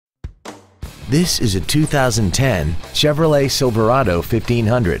This is a 2010 Chevrolet Silverado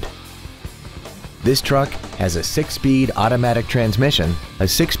 1500. This truck has a 6-speed automatic transmission, a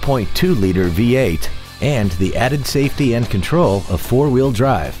 6.2-liter V8, and the added safety and control of 4-wheel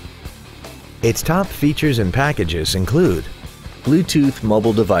drive. Its top features and packages include Bluetooth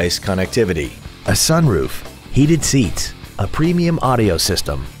mobile device connectivity, a sunroof, heated seats, a premium audio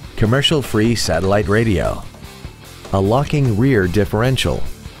system, commercial-free satellite radio, a locking rear differential,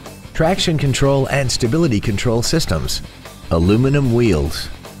 traction control and stability control systems, aluminum wheels,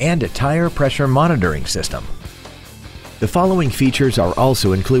 and a tire pressure monitoring system. The following features are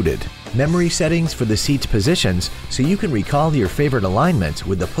also included: memory settings for the seat's positions so you can recall your favorite alignments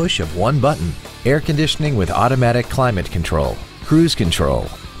with the push of one button, air conditioning with automatic climate control, cruise control,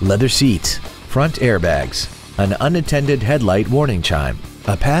 leather seats, front airbags, an unattended headlight warning chime,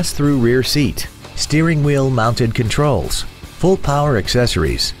 a pass-through rear seat, steering wheel mounted controls, full power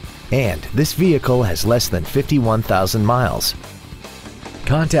accessories, and this vehicle has less than 51,000 miles.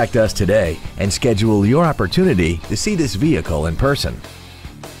 Contact us today and schedule your opportunity to see this vehicle in person.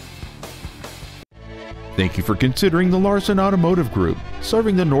 Thank you for considering the Larson Automotive Group,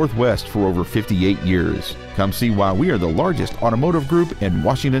 serving the Northwest for over 58 years. Come see why we are the largest automotive group in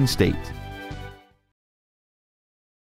Washington State.